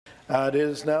It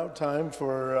is now time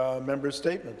for member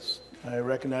statements. I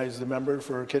recognize the member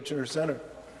for Kitchener Centre.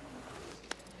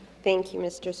 Thank you,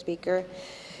 Mr. Speaker.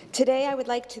 Today, I would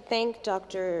like to thank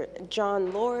Dr.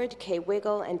 John Lord, Kay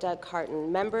Wiggle, and Doug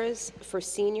Carton, members for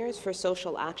Seniors for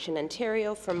Social Action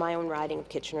Ontario from my own riding of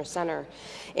Kitchener Centre.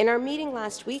 In our meeting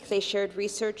last week, they shared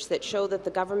research that showed that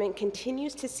the government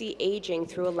continues to see ageing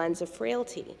through a lens of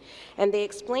frailty, and they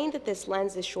explained that this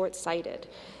lens is short-sighted.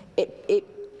 It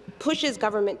pushes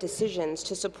government decisions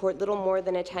to support little more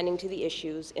than attending to the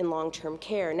issues in long-term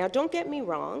care. Now, don't get me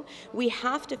wrong, we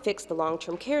have to fix the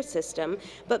long-term care system,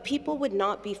 but people would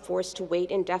not be forced to wait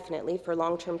indefinitely for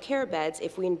long-term care beds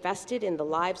if we invested in the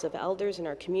lives of elders in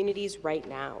our communities right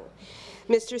now.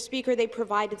 Mr. Speaker, they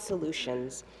provided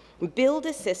solutions. Build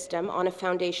a system on a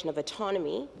foundation of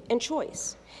autonomy and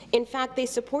choice. In fact, they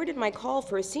supported my call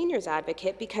for a seniors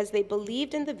advocate because they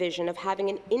believed in the vision of having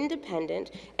an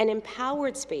independent and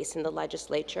empowered space in the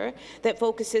legislature that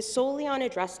focuses solely on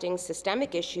addressing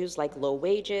systemic issues like low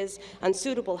wages,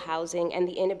 unsuitable housing, and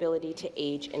the inability to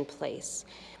age in place.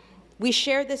 We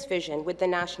share this vision with the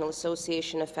National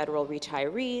Association of Federal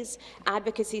Retirees,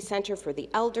 Advocacy Centre for the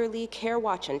Elderly, Care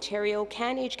Watch Ontario,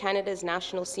 CanAge Canada's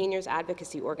National Seniors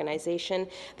Advocacy Organization,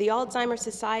 the Alzheimer's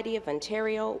Society of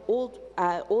Ontario,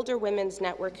 Older Women's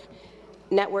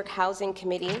Network Housing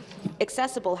Committee,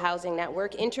 Accessible Housing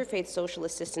Network, Interfaith Social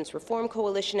Assistance Reform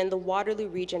Coalition, and the Waterloo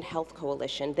Region Health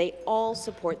Coalition. They all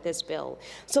support this bill.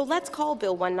 So let's call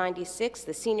Bill 196,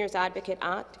 the Seniors Advocate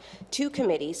Act, to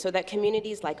committee so that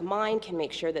communities like mine can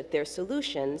make sure that their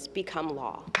solutions become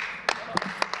law.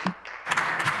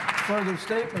 Further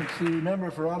statements, the member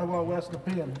for Ottawa West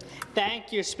Nepean.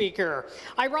 Thank you, Speaker.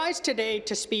 I rise today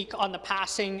to speak on the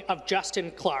passing of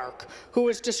Justin Clark, who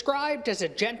was described as a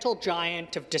gentle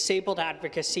giant of disabled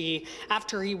advocacy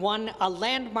after he won a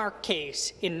landmark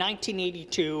case in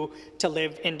 1982 to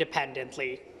live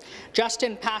independently.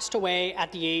 Justin passed away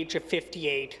at the age of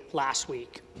 58 last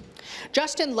week.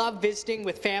 Justin loved visiting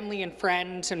with family and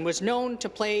friends and was known to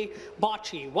play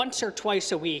bocce once or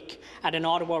twice a week at an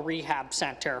Ottawa rehab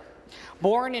centre.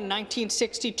 Born in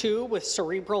 1962 with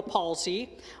cerebral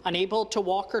palsy, unable to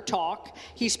walk or talk,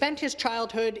 he spent his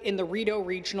childhood in the Rideau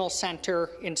Regional Centre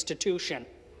institution.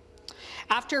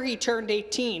 After he turned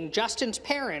 18, Justin's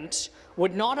parents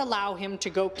would not allow him to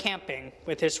go camping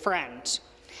with his friends.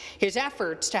 His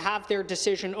efforts to have their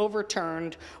decision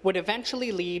overturned would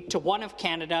eventually lead to one of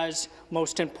Canada's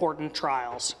most important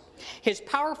trials. His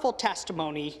powerful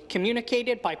testimony,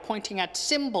 communicated by pointing at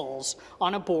symbols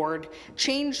on a board,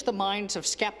 changed the minds of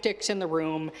skeptics in the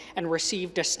room and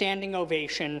received a standing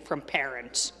ovation from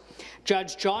parents.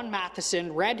 Judge John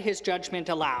Matheson read his judgment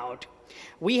aloud.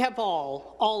 We have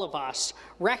all of us,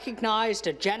 recognized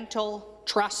a gentle,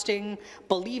 trusting,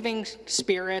 believing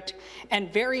spirit,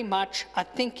 and very much a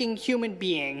thinking human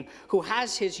being who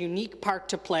has his unique part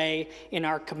to play in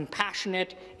our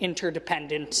compassionate,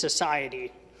 interdependent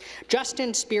society.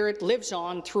 Justin's spirit lives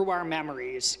on through our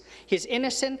memories. His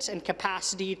innocence and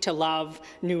capacity to love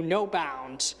knew no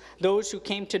bounds. Those who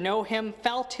came to know him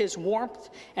felt his warmth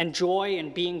and joy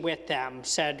in being with them,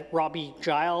 said Robbie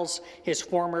Giles, his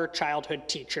former childhood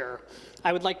teacher.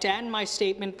 I would like to end my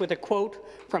statement with a quote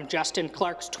from Justin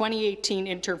Clark's 2018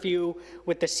 interview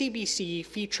with the CBC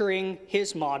featuring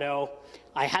his motto,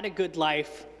 "I had a good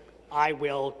life, I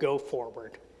will go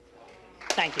forward."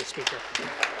 Thank you, Speaker.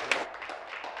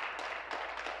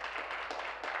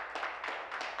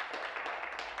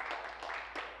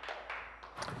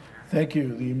 Thank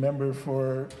you. The member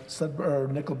for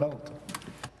Nickel Belt.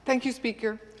 Thank you,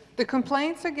 Speaker. The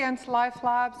complaints against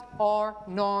LifeLabs are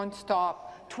non-stop.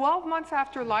 12 months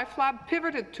after LifeLab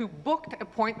pivoted to booked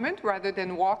appointment rather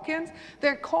than walk-ins,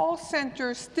 their call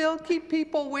centers still keep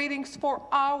people waiting for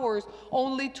hours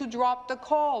only to drop the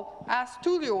call. Ask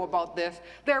Tulio about this.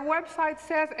 Their website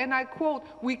says, and I quote,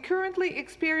 "We currently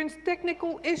experience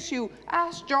technical issue.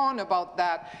 Ask John about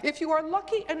that. If you are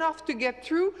lucky enough to get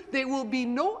through, there will be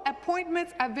no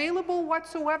appointments available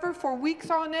whatsoever for weeks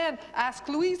on end. Ask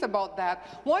Louise about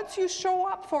that. Once you show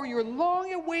up for your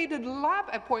long-awaited lab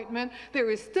appointment, there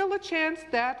is still a chance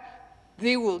that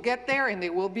they will get there and they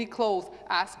will be closed.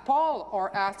 Ask Paul or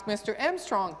ask Mr.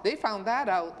 Armstrong. They found that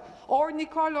out. Or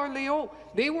Nicole or Leo.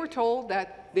 They were told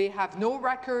that they have no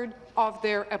record of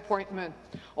their appointment.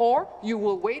 Or you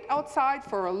will wait outside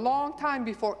for a long time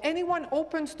before anyone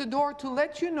opens the door to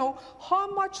let you know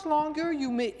how much longer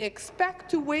you may expect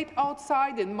to wait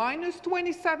outside in minus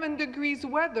 27 degrees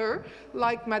weather,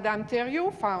 like Madame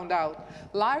Thériault found out.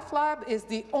 LifeLab is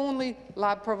the only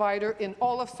lab provider in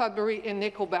all of Sudbury and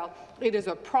Nickel Belt. It is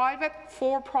a private,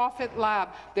 for-profit lab.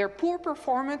 Their poor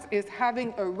performance is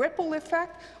having a ripple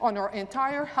effect on our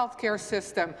entire healthcare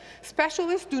system.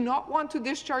 Specialists do not want to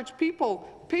discharge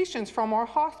patients from our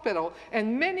hospital,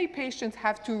 and many patients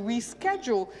have to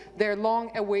reschedule their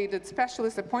long-awaited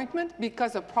specialist appointment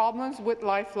because of problems with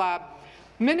LifeLab.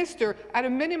 Minister, at a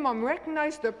minimum,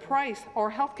 recognize the price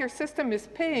our healthcare system is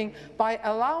paying by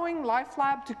allowing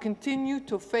LifeLab to continue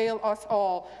to fail us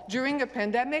all. During a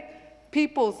pandemic,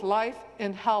 people's life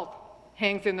and health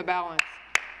hangs in the balance.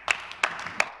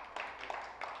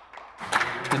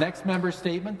 The next member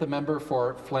statement, the member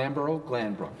for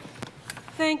Flamborough-Glanbrook.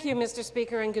 Thank you, Mr.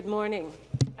 Speaker, and good morning.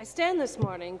 I stand this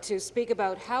morning to speak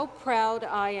about how proud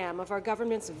I am of our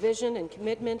government's vision and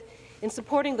commitment in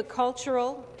supporting the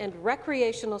cultural and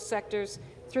recreational sectors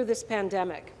through this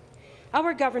pandemic.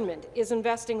 Our government is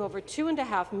investing over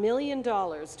 $2.5 million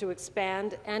to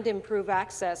expand and improve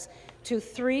access to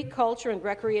 3 culture and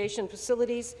recreation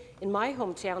facilities in my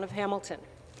hometown of Hamilton.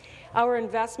 Our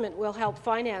investment will help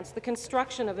finance the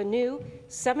construction of a new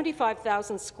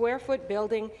 75,000 square foot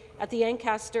building at the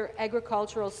Ancaster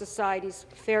Agricultural Society's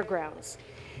fairgrounds,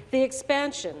 the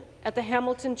expansion at the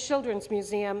Hamilton Children's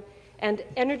Museum, and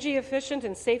energy-efficient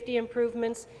and safety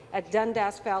improvements at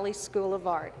Dundas Valley School of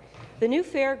Art. The new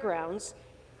fairgrounds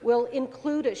will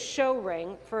include a show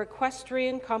ring for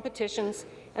equestrian competitions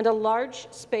and a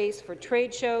large space for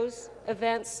trade shows,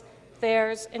 events,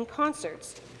 fairs, and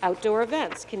concerts. Outdoor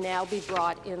events can now be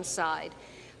brought inside.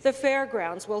 The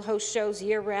fairgrounds will host shows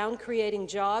year-round, creating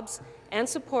jobs and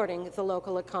supporting the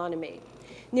local economy.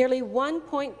 Nearly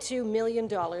 $1.2 million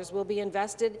will be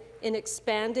invested in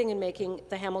expanding and making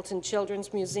the Hamilton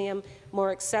Children's Museum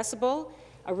more accessible.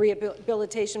 A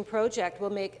rehabilitation project will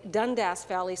make Dundas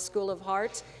Valley School of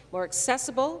Art more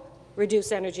accessible,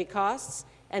 reduce energy costs,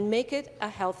 and make it a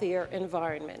healthier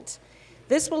environment.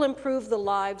 This will improve the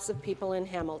lives of people in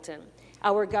Hamilton.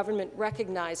 Our government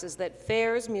recognizes that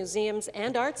fairs, museums,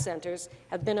 and art centres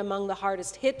have been among the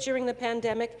hardest hit during the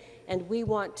pandemic, and we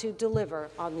want to deliver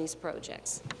on these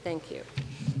projects. Thank you.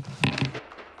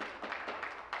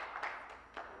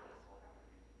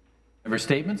 Member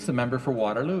statements, the member for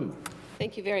Waterloo.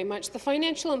 Thank you very much. The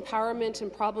Financial Empowerment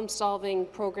and Problem-Solving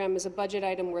Program is a budget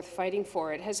item worth fighting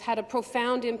for. It has had a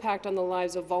profound impact on the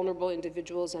lives of vulnerable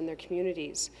individuals and their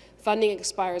communities. Funding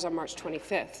expires on March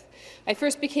 25th. I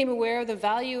first became aware of the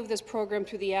value of this program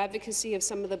through the advocacy of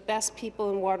some of the best people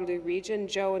in Waterloo Region,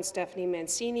 Joe and Stephanie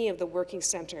Mancini of the Working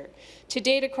Centre. To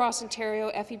date, across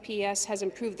Ontario, FEPS has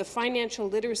improved the financial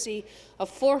literacy of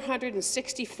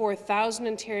 464,000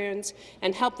 Ontarians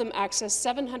and helped them access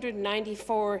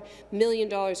 $794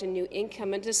 million in new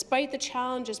income. And despite the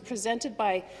challenges presented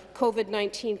by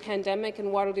COVID-19 pandemic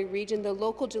in Waterloo Region, the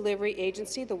local delivery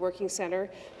agency, the Working Centre,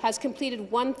 has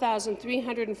completed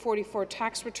 1,344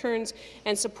 tax returns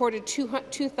and supported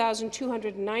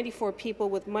 2,294 people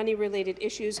with money-related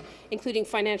issues, including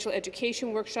financial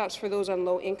education workshops for those on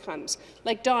low incomes,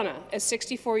 like Donna, a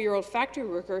 64-year-old factory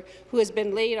worker who has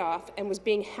been laid off and was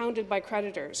being hounded by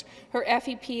creditors. Her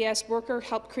FEPS worker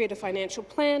helped create a financial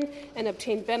plan and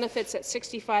obtain benefits at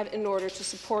 65 in order to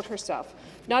support herself.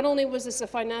 Not only was this a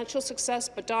financial success,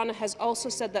 but Donna has also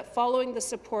said that following the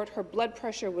support, her blood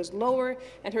pressure was lower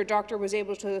and her doctor was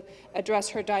able to address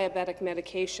her diabetic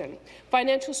medication.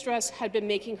 Financial stress had been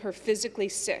making her physically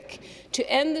sick. To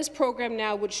end this program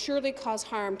now would surely cause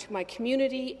harm to my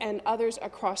community and others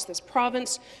across this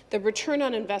province. The return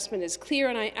on investment is clear,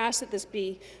 and I ask that this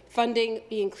funding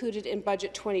be included in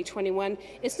Budget 2021.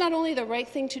 It's not only the right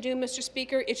thing to do, Mr.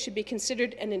 Speaker, it should be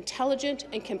considered an intelligent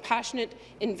and compassionate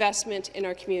investment in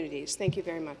our communities. Thank you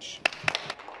very much.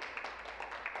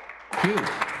 Thank you.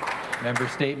 Member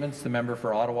statements, the member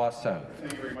for Ottawa South.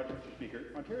 Thank you very much, Mr. Speaker.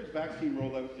 Ontario's vaccine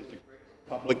rollout is the greatest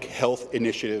public health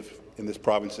initiative in this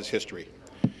province's history.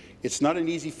 It's not an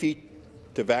easy feat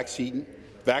to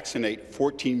vaccinate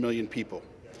 14 million people.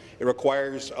 It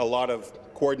requires a lot of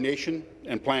coordination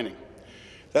and planning.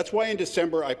 That's why in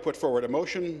December I put forward a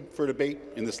motion for debate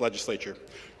in this legislature,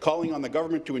 calling on the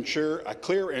government to ensure a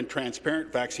clear and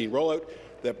transparent vaccine rollout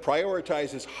that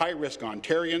prioritizes high-risk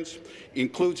Ontarians,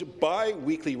 includes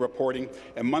bi-weekly reporting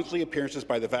and monthly appearances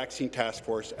by the Vaccine Task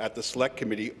Force at the Select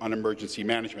Committee on Emergency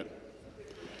Management.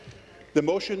 The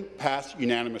motion passed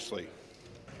unanimously.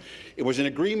 It was an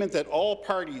agreement that all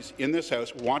parties in this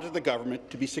House wanted the government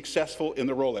to be successful in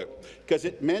the rollout, because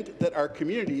it meant that our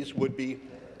communities would be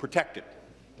protected.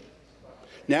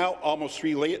 Now, almost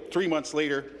three months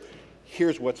later,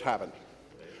 here's what's happened.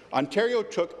 Ontario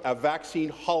took a vaccine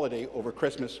holiday over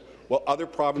Christmas while other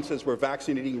provinces were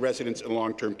vaccinating residents in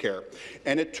long-term care.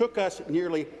 And it took us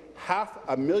nearly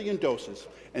 500,000 doses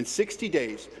and 60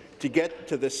 days to get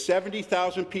to the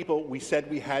 70,000 people we said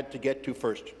we had to get to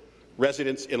first,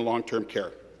 residents in long-term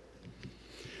care.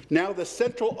 Now the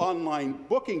central online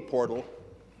booking portal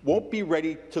won't be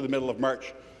ready till the middle of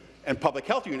March, and public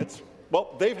health units,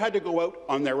 well, they've had to go out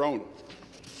on their own.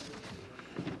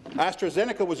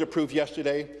 AstraZeneca was approved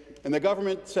yesterday, and the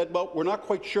government said, well, we're not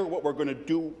quite sure what we're going to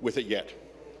do with it yet.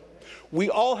 We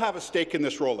all have a stake in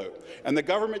this rollout, and the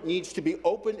government needs to be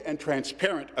open and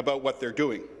transparent about what they're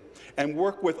doing, and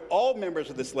work with all members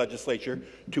of this legislature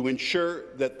to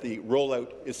ensure that the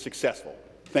rollout is successful.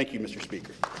 Thank you, Mr.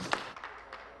 Speaker.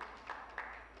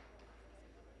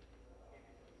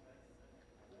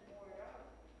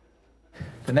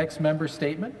 The next member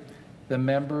statement, the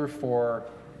member for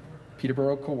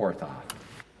Peterborough-Kawartha.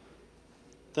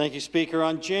 Thank you, Speaker.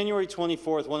 On January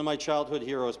 24th, one of my childhood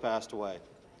heroes passed away.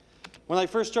 When I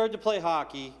first started to play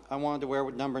hockey, I wanted to wear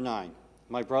number 9.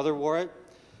 My brother wore it,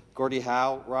 Gordie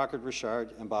Howe, Rockard Richard,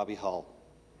 and Bobby Hull.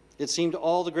 It seemed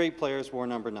all the great players wore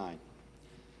number 9.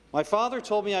 My father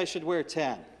told me I should wear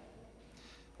 10.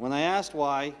 When I asked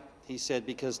why, he said,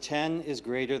 because 10 is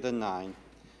greater than 9,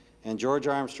 and George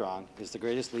Armstrong is the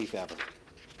greatest Leaf ever.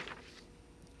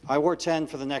 I wore 10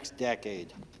 for the next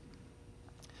decade.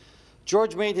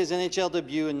 George made his NHL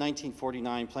debut in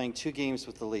 1949, playing 2 games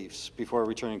with the Leafs before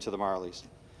returning to the Marlies.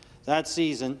 That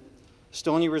season,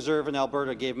 Stony Reserve in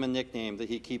Alberta gave him a nickname that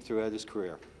he'd keep throughout his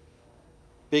career: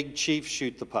 Big Chief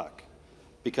Shoot the Puck,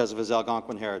 because of his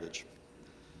Algonquin heritage.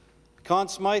 Conn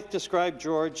Smythe described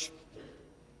George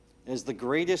as the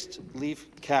greatest Leaf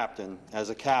captain as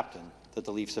a captain that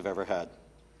the Leafs have ever had.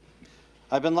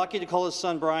 I've been lucky to call his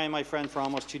son Brian my friend for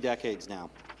almost 2 decades now.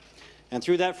 And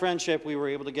through that friendship, we were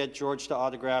able to get George to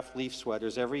autograph Leaf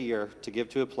sweaters every year to give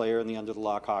to a player in the Under the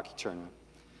Lock hockey tournament.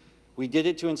 We did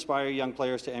it to inspire young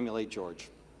players to emulate George.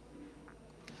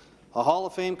 A Hall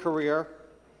of Fame career,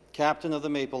 captain of the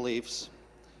Maple Leafs,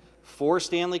 4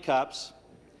 Stanley Cups,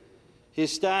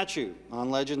 his statue on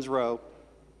Legends Row,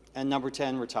 and number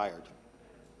 10 retired.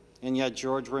 And yet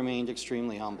George remained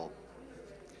extremely humble.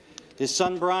 His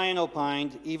son Brian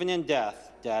opined, even in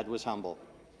death, Dad was humble.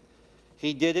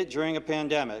 He did it during a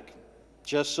pandemic,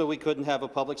 just so we couldn't have a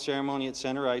public ceremony at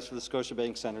Centre Ice for the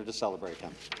Scotiabank Centre to celebrate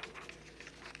him.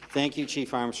 Thank you,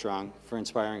 Chief Armstrong, for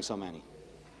inspiring so many.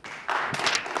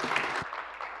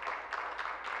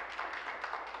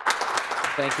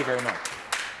 Thank you very much.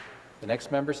 The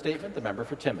next member statement, the member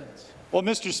for Timmins. Well,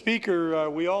 Mr. Speaker,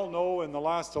 we all know in the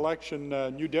last election,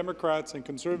 New Democrats and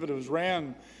Conservatives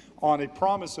ran on a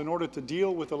promise in order to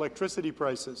deal with electricity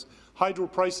prices. Hydro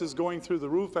prices going through the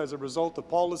roof as a result of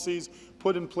policies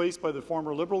put in place by the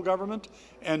former Liberal government,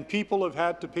 and people have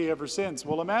had to pay ever since.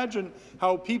 Well, imagine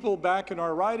how people back in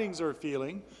our ridings are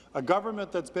feeling, a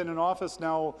government that's been in office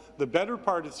now the better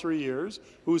part of 3 years,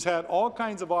 who's had all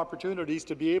kinds of opportunities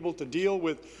to be able to deal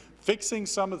with fixing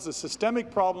some of the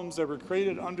systemic problems that were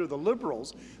created under the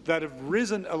Liberals that have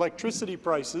risen electricity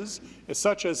prices,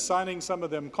 such as signing some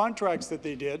of them contracts that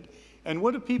they did. And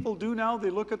what do people do now? They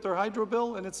look at their hydro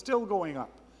bill and it's still going up.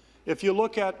 If you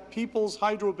look at people's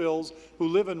hydro bills who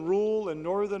live in rural and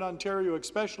northern Ontario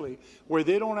especially, where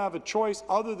they don't have a choice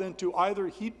other than to either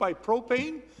heat by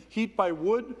propane, heat by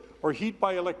wood, or heat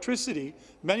by electricity,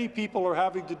 many people are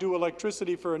having to do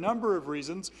electricity for a number of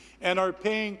reasons and are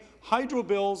paying hydro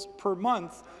bills per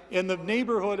month in the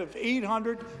neighbourhood of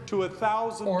 $800 to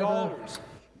 $1,000.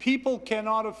 People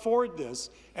cannot afford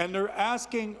this, and they're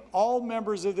asking all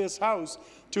members of this House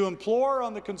to implore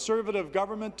on the Conservative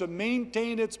government to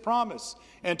maintain its promise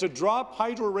and to drop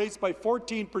hydro rates by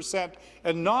 14%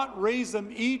 and not raise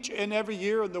them each and every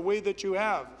year in the way that you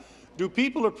have. Do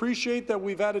people appreciate that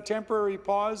we've had a temporary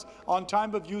pause on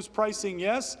time-of-use pricing?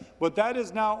 Yes, but that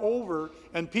is now over,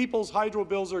 and people's hydro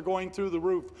bills are going through the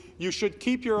roof. You should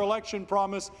keep your election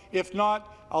promise. If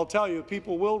not, I'll tell you,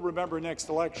 people will remember next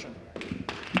election.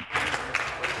 And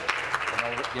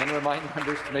I'll again remind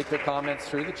members to make their comments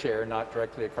through the chair, not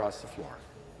directly across the floor.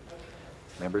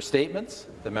 Member statements.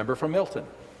 The member from Milton.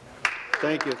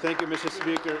 Thank you, Mr.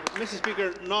 Speaker. Mr.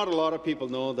 Speaker, not a lot of people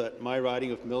know that my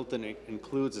riding of Milton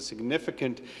includes a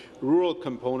significant rural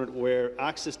component where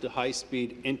access to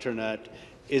high-speed internet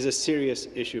is a serious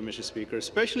issue, Mr. Speaker.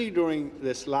 Especially during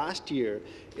this last year,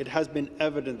 it has been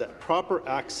evident that proper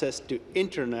access to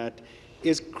internet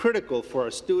is critical for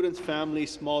our students, families,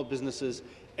 small businesses,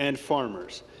 and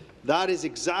farmers. That is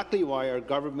exactly why our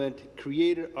government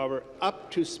created our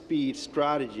up-to-speed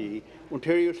strategy,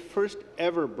 Ontario's first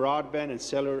ever broadband and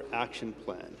cellular action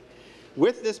plan.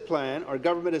 With this plan, our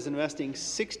government is investing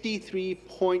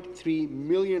 $63.3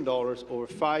 million over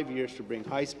 5 years to bring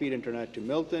high-speed internet to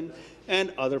Milton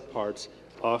and other parts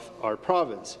of our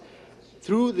province.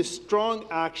 Through the strong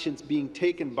actions being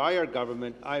taken by our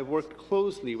government, I worked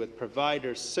closely with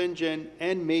providers Syngin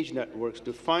and Mage Networks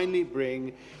to finally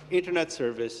bring internet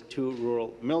service to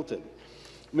rural Milton.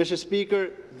 Mr. Speaker,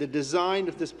 the design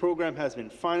of this program has been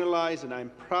finalized, and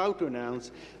I'm proud to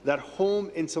announce that home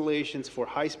installations for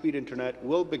high-speed internet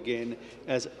will begin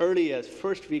as early as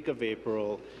first week of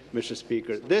April, Mr.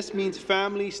 Speaker. This means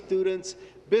families, students,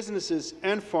 businesses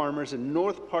and farmers in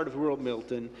north part of rural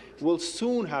Milton will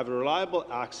soon have reliable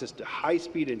access to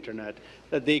high-speed internet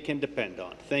that they can depend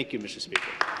on. Thank you, Mr.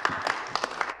 Speaker.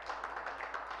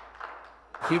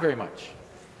 Thank you very much.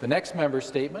 The next member's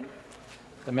statement,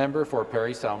 the member for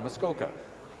Parry Sound Muskoka.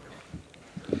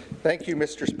 Thank you,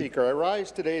 Mr. Speaker. I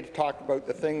rise today to talk about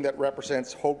the thing that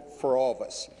represents hope for all of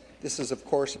us. This is, of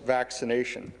course,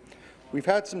 vaccination. We've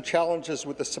had some challenges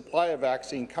with the supply of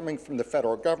vaccine coming from the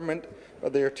federal government,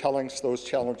 but they are telling us those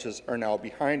challenges are now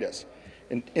behind us.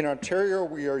 In Ontario,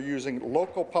 we are using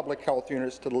local public health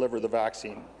units to deliver the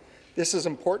vaccine. This is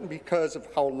important because of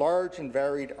how large and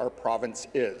varied our province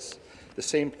is. The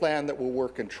same plan that will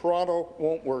work in Toronto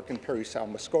won't work in Parry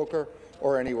Sound Muskoka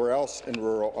or anywhere else in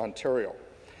rural Ontario.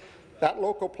 That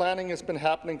local planning has been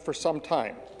happening for some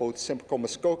time. Both Simcoe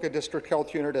Muskoka District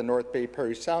Health Unit and North Bay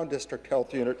Parry Sound District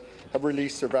Health Unit have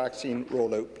released their vaccine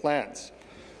rollout plans.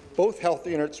 Both health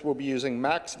units will be using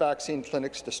max vaccine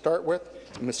clinics to start with.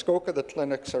 In Muskoka, the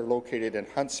clinics are located in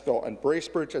Huntsville and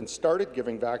Bracebridge and started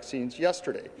giving vaccines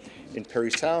yesterday. In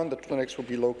Parry Sound, the clinics will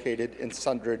be located in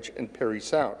Sundridge and Parry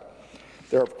Sound.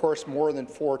 There are, of course, more than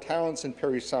 4 towns in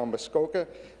Parry Sound Muskoka.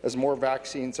 As more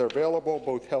vaccines are available,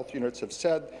 both health units have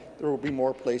said there will be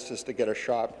more places to get a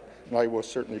shot, and I will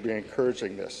certainly be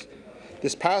encouraging this.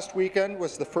 This past weekend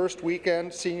was the first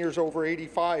weekend seniors over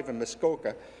 85 in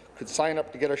Muskoka could sign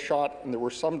up to get a shot, and there were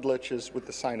some glitches with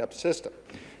the sign-up system.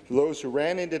 For those who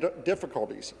ran into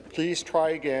difficulties, please try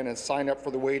again and sign up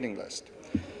for the waiting list.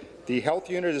 The health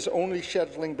unit is only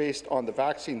scheduling based on the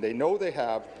vaccine they know they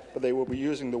have, but they will be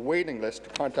using the waiting list to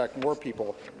contact more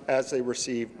people as they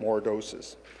receive more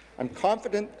doses. I'm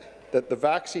confident that the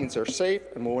vaccines are safe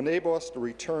and will enable us to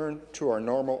return to our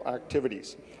normal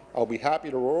activities. I'll be happy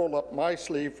to roll up my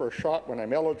sleeve for a shot when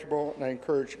I'm eligible, and I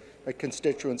encourage my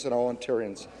constituents and all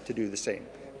Ontarians to do the same.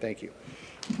 Thank you.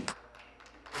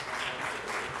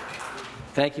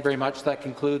 Thank you very much. That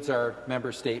concludes our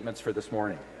member statements for this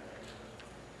morning.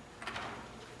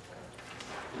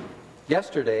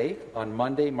 Yesterday, on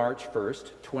Monday, March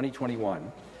 1st,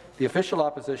 2021, the official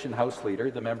opposition House Leader,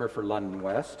 the member for London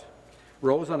West,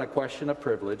 rose on a question of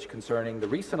privilege concerning the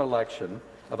recent election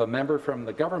of a member from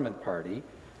the government party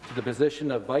to the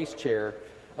position of Vice Chair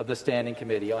of the Standing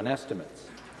Committee on Estimates.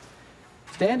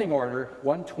 Standing Order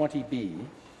 120B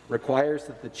requires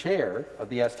that the Chair of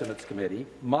the Estimates Committee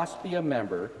must be a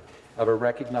member of a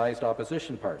recognized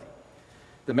opposition party.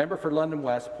 The member for London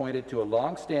West pointed to a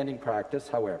long-standing practice,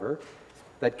 however,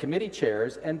 that committee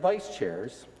chairs and vice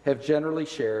chairs have generally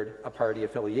shared a party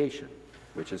affiliation,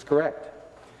 which is correct.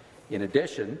 In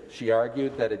addition, she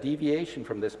argued that a deviation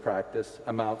from this practice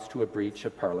amounts to a breach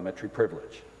of parliamentary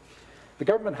privilege. The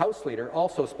government House Leader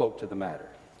also spoke to the matter.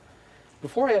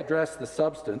 Before I address the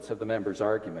substance of the member's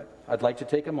argument, I'd like to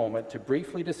take a moment to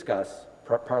briefly discuss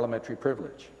parliamentary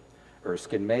privilege.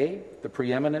 Erskine May, the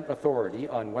preeminent authority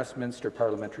on Westminster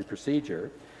parliamentary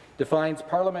procedure, defines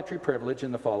parliamentary privilege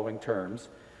in the following terms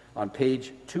on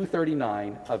page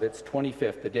 239 of its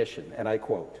 25th edition, and I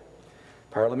quote,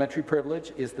 "Parliamentary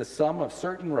privilege is the sum of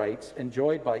certain rights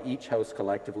enjoyed by each House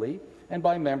collectively and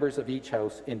by members of each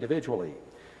House individually,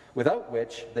 without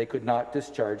which they could not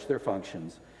discharge their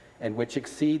functions and which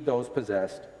exceed those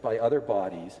possessed by other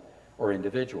bodies or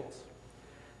individuals."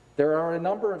 There are a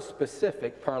number of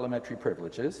specific parliamentary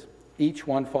privileges, each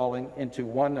one falling into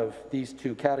one of these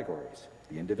 2 categories: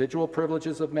 the individual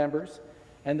privileges of members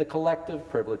and the collective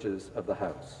privileges of the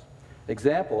House.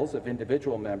 Examples of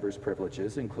individual members'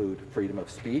 privileges include freedom of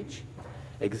speech,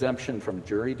 exemption from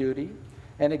jury duty,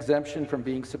 and exemption from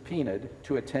being subpoenaed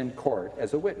to attend court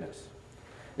as a witness.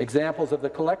 Examples of the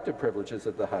collective privileges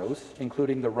of the House,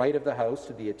 including the right of the House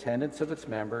to the attendance of its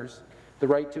members, the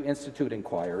right to institute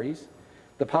inquiries,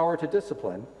 the power to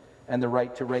discipline, and the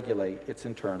right to regulate its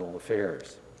internal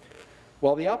affairs.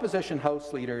 While the opposition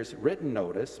House Leader's written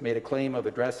notice made a claim of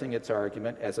addressing its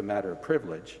argument as a matter of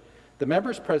privilege, the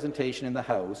member's presentation in the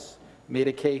House made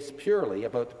a case purely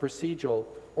about the procedural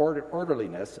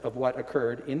orderliness of what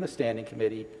occurred in the Standing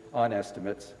Committee on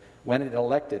Estimates when it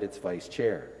elected its vice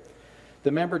chair.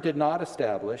 The member did not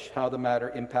establish how the matter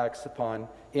impacts upon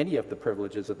any of the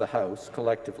privileges of the House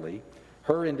collectively,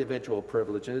 her individual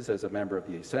privileges as a member of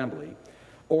the Assembly,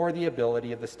 or the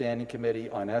ability of the Standing Committee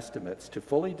on Estimates to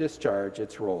fully discharge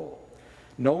its role.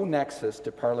 No nexus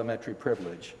to parliamentary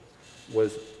privilege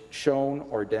was shown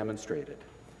or demonstrated.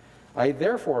 I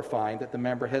therefore find that the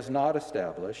member has not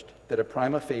established that a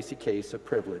prima facie case of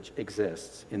privilege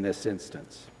exists in this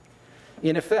instance.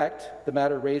 In effect, the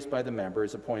matter raised by the member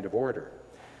is a point of order,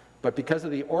 but because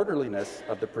of the orderliness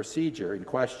of the procedure in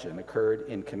question occurred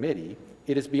in committee,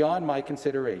 it is beyond my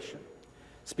consideration.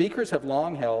 Speakers have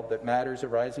long held that matters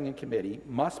arising in committee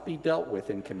must be dealt with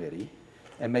in committee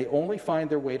and may only find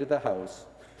their way to the House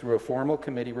through a formal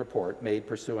committee report made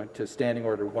pursuant to Standing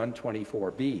Order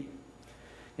 124B.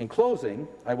 In closing,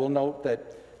 I will note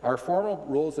that our formal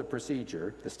rules of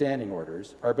procedure, the standing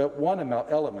orders, are but one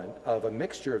element of a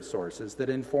mixture of sources that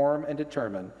inform and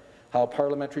determine how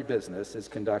parliamentary business is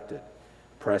conducted.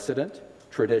 Precedent,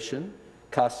 tradition,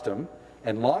 custom,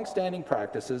 and long-standing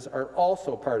practices are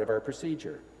also part of our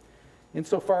procedure.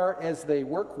 Insofar as they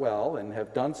work well and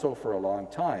have done so for a long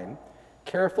time,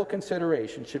 careful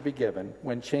consideration should be given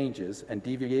when changes and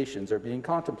deviations are being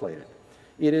contemplated.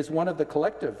 It is one of the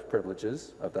collective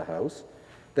privileges of the House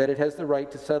that it has the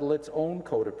right to settle its own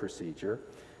code of procedure,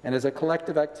 and as a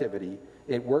collective activity,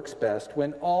 it works best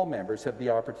when all members have the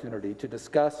opportunity to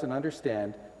discuss and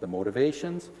understand the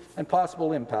motivations and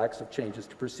possible impacts of changes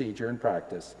to procedure and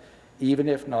practice, even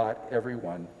if not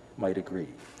everyone might agree.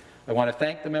 I want to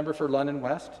thank the member for London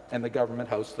West and the Government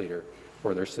House Leader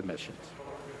for their submissions.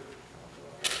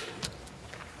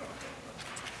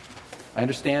 I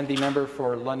understand the member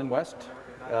for London West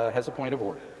has a point of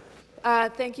order.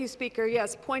 Thank you, Speaker.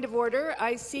 Yes, point of order.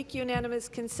 I seek unanimous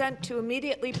consent to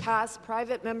immediately pass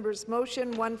private member's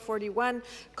motion 141,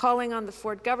 calling on the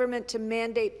Ford government to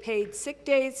mandate paid sick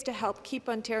days to help keep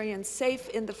Ontarians safe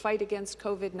in the fight against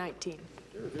COVID-19.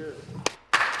 The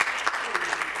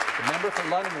member for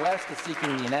London West is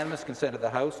seeking the unanimous consent of the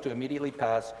House to immediately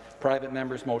pass private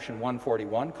member's motion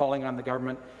 141, calling on the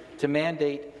government to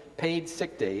mandate paid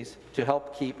sick days to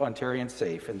help keep Ontarians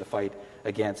safe in the fight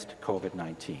against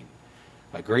COVID-19.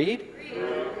 Agreed?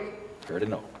 Agreed. Heard a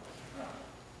no.